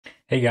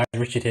Hey guys,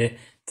 Richard here.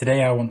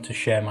 Today I want to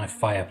share my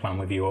FIRE plan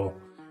with you all,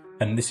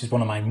 and this is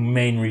one of my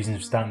main reasons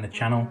for starting the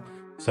channel.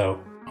 So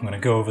I'm going to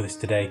go over this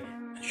today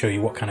and show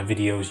you what kind of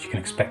videos you can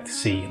expect to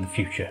see in the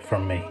future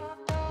from me.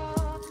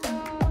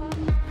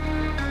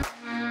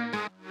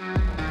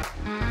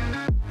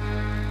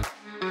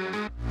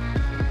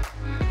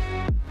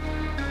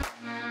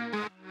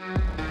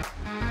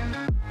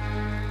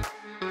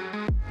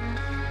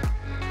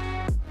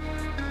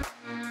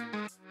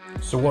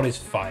 So what is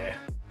FIRE?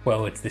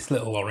 Well, it's this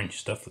little orange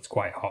stuff that's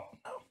quite hot.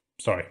 Oh,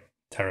 sorry,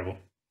 terrible.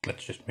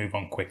 Let's just move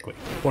on quickly.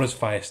 What does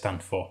FIRE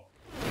stand for?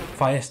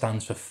 FIRE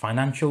stands for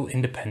Financial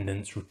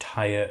Independence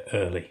Retire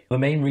Early. The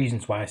main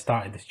reasons why I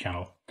started this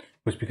channel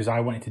was because I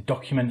wanted to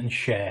document and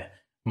share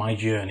my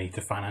journey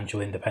to financial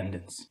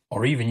independence.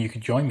 Or even you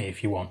could join me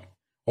if you want.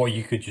 Or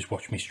you could just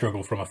watch me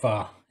struggle from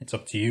afar. It's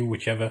up to you,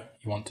 whichever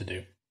you want to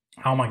do.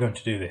 How am I going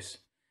to do this?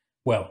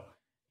 Well,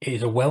 it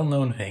is a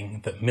well-known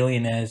thing that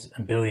millionaires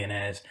and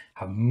billionaires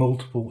have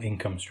multiple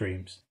income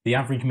streams. The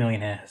average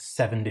millionaire has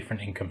 7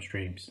 different income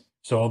streams.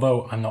 So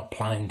although I'm not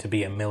planning to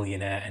be a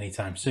millionaire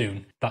anytime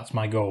soon, that's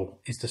my goal,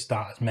 is to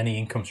start as many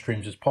income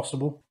streams as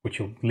possible, which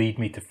will lead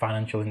me to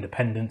financial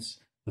independence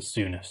the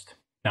soonest.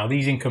 Now,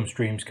 these income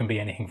streams can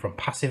be anything from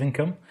passive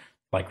income,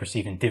 like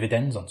receiving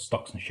dividends on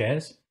stocks and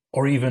shares,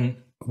 or even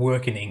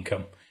working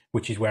income,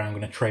 which is where I'm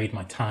going to trade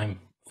my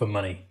time for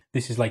money.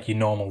 This is like your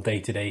normal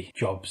day-to-day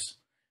jobs,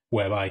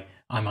 whereby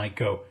I might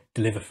go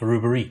deliver for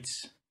Uber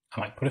Eats.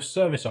 I might put a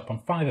service up on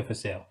F.I.R.E for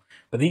sale.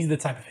 But these are the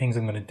type of things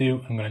I'm going to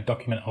do. I'm going to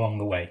document along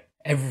the way.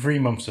 Every 3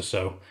 months or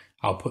so,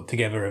 I'll put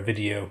together a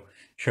video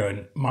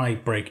showing my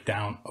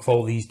breakdown of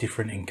all these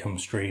different income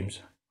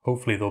streams.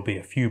 Hopefully there'll be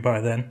a few by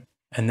then.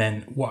 And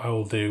then what I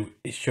will do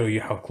is show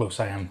you how close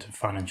I am to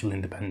financial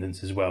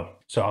independence as well.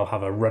 So I'll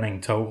have a running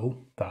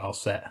total that I'll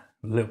set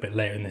a little bit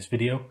later in this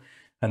video,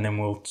 and then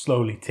we'll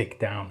slowly tick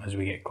down as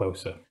we get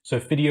closer. So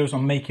if videos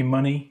on making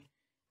money,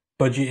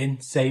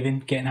 budgeting,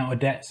 saving, getting out of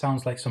debt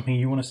sounds like something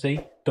you want to see,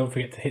 don't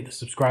forget to hit the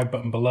subscribe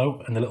button below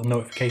and the little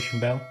notification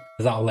bell,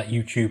 as that'll let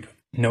YouTube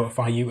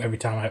notify you every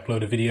time I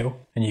upload a video,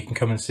 and you can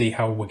come and see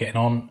how we're getting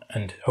on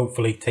and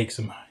hopefully take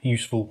some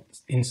useful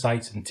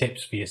insights and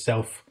tips for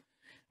yourself,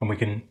 and we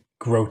can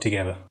grow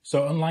together.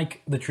 So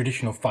unlike the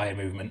traditional FIRE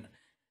movement,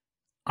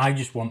 I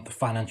just want the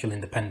financial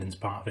independence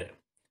part of it,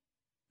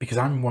 because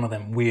I'm one of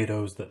them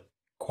weirdos that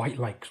quite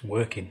likes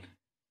working.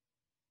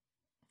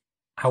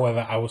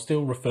 However, I will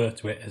still refer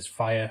to it as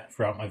FIRE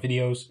throughout my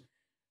videos,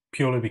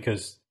 purely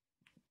because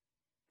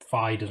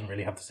FI doesn't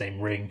really have the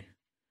same ring,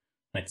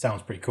 and it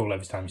sounds pretty cool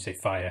every time you say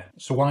FIRE.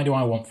 So why do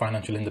I want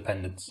financial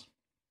independence?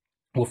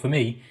 Well, for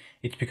me,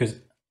 it's because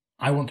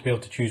I want to be able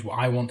to choose what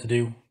I want to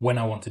do, when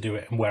I want to do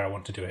it, and where I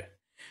want to do it.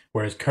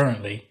 Whereas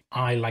currently,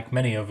 I, like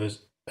many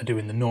others, are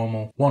doing the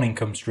normal one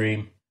income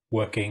stream,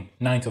 working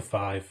 9 to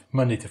 5,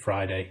 Monday to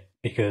Friday,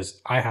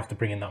 because I have to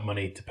bring in that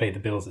money to pay the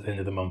bills at the end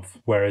of the month.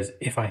 Whereas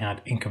if I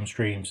had income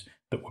streams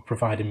that were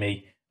providing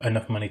me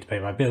enough money to pay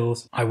my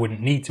bills, I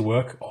wouldn't need to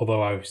work,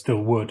 although I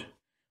still would,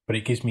 but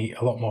it gives me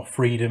a lot more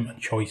freedom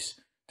and choice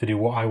to do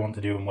what I want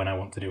to do and when I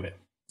want to do it.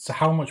 So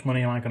how much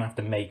money am I going to have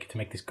to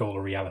make this goal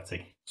a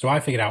reality? So I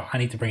figured out I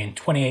need to bring in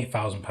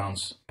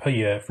 £28,000 per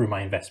year through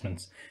my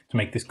investments to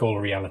make this goal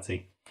a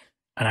reality.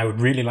 And I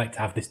would really like to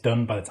have this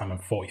done by the time I'm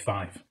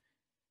 45,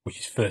 which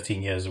is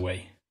 13 years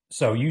away.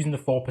 So using the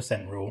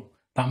 4% rule,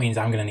 that means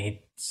I'm going to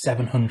need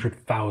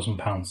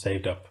 £700,000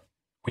 saved up,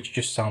 which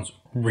just sounds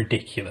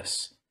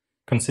ridiculous,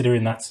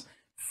 considering that's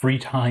 3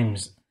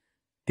 times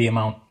the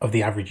amount of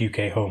the average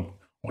UK home,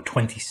 or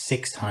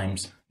 26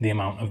 times the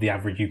amount of the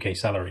average UK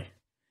salary.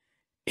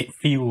 It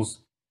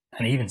feels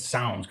and even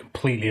sounds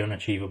completely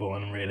unachievable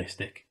and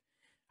unrealistic.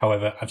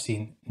 However, I've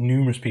seen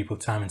numerous people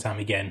time and time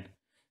again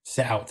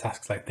set out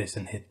tasks like this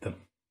and hit them.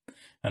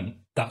 And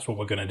that's what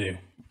we're going to do.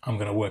 I'm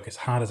going to work as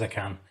hard as I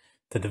can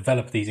to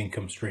develop these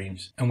income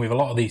streams. And with a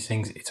lot of these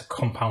things, it's a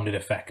compounded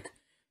effect.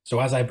 So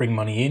as I bring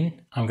money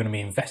in, I'm going to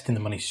be investing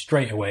the money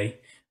straight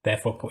away,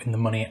 therefore putting the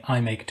money I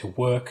make to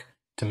work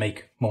to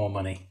make more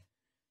money.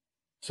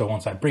 So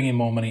once I bring in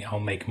more money, I'll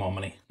make more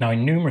money. Now,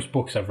 in numerous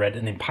books I've read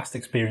and in past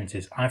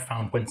experiences, I've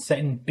found when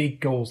setting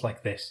big goals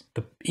like this,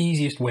 the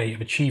easiest way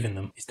of achieving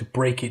them is to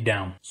break it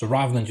down. So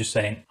rather than just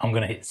saying, I'm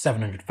going to hit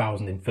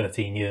 700,000 in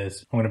 13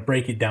 years, I'm going to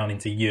break it down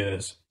into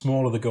years. The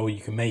smaller the goal you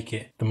can make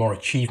it, the more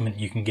achievement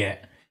you can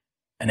get.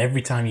 And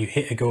every time you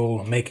hit a goal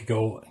and make a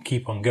goal and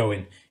keep on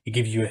going, it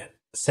gives you a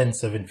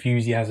sense of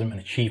enthusiasm and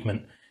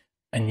achievement,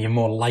 and you're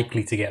more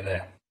likely to get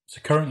there.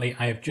 So currently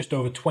I have just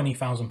over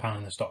 £20,000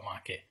 in the stock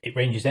market. It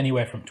ranges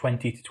anywhere from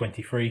 20 to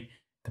 23,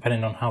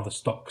 depending on how the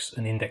stocks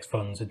and index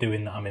funds are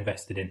doing that I'm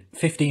invested in.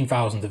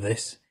 15,000 of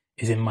this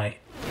is in my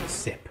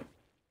SIP,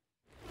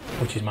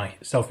 which is my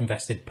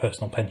self-invested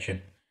personal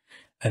pension.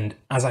 And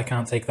as I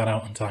can't take that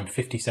out until I'm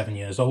 57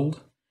 years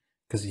old,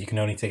 because you can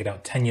only take it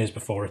out 10 years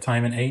before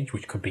retirement age,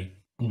 which could be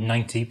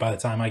 90 by the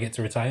time I get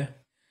to retire,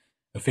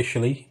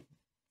 officially,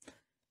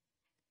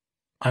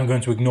 I'm going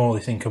to ignore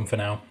this income for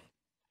now.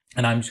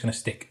 And I'm just going to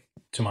stick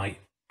to my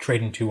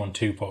trading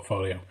 212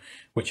 portfolio,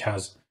 which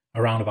has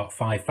around about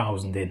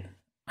 5,000 in,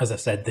 As I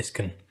said, this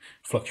can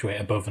fluctuate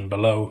above and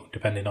below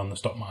depending on the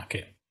stock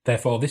market.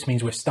 Therefore, this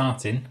means we're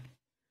starting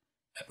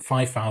at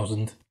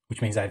 5,000,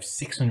 which means I have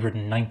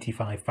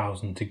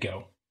 695,000 to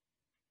go.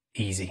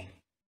 Easy.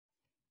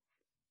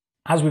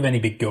 As with any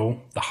big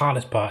goal, the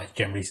hardest part is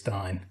generally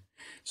starting.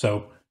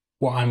 So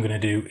what I'm going to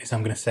do is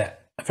I'm going to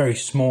set a very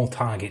small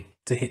target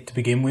to hit to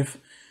begin with,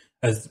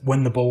 as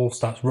when the ball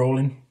starts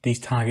rolling, these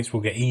targets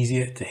will get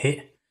easier to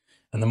hit,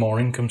 and the more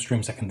income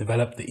streams I can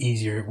develop, the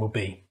easier it will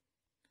be.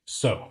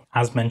 So,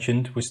 as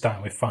mentioned, we're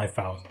starting with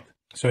 5,000.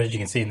 So as you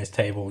can see in this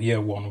table, year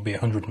one will be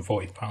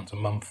 £140 a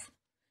month,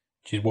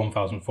 which is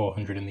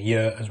 1,400 in the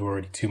year, as we're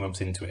already 2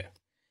 months into it.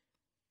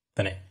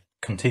 Then it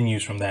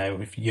continues from there,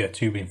 with year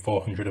two being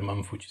 400 a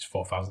month, which is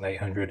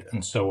 4,800,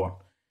 and so on,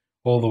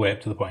 all the way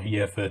up to the point of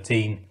year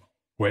 13,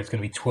 where it's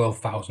going to be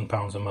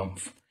 £12,000 a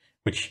month,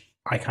 which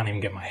I can't even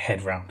get my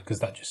head around, because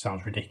that just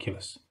sounds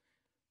ridiculous.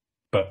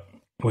 But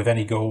with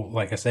any goal,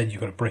 like I said,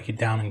 you've got to break it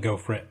down and go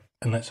for it,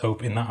 and let's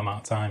hope in that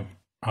amount of time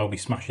I'll be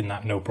smashing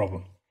that no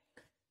problem.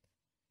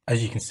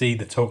 As you can see,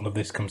 the total of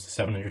this comes to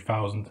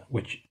 700,000,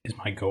 which is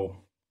my goal.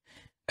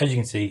 As you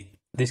can see,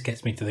 this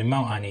gets me to the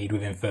amount I need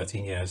within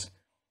 13 years.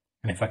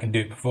 And if I can do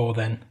it before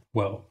then,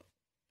 well,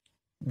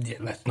 yeah,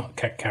 let's not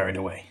get carried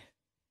away.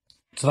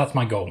 So that's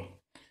my goal.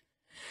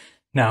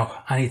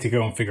 Now, I need to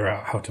go and figure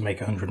out how to make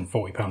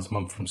 £140 a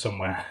month from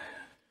somewhere.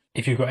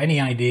 If you've got any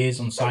ideas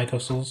on side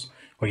hustles,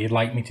 or you'd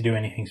like me to do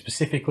anything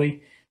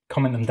specifically,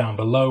 comment them down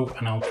below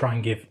and I'll try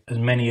and give as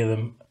many of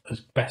them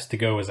as best to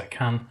go as I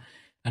can.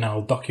 And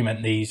I'll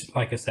document these,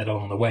 like I said,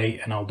 along the way,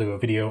 and I'll do a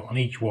video on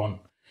each one,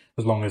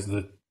 as long as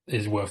the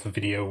is worth a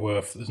video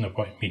worth. There's no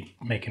point in me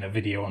making a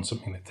video on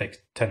something that takes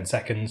 10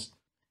 seconds.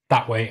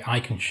 That way I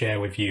can share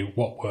with you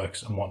what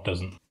works and what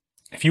doesn't.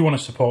 If you want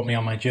to support me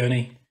on my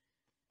journey,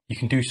 you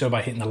can do so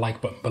by hitting the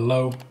like button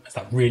below, as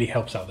that really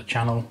helps out the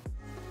channel.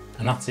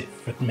 And that's it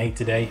for me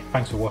today.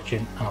 Thanks for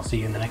watching, and I'll see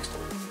you in the next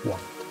one.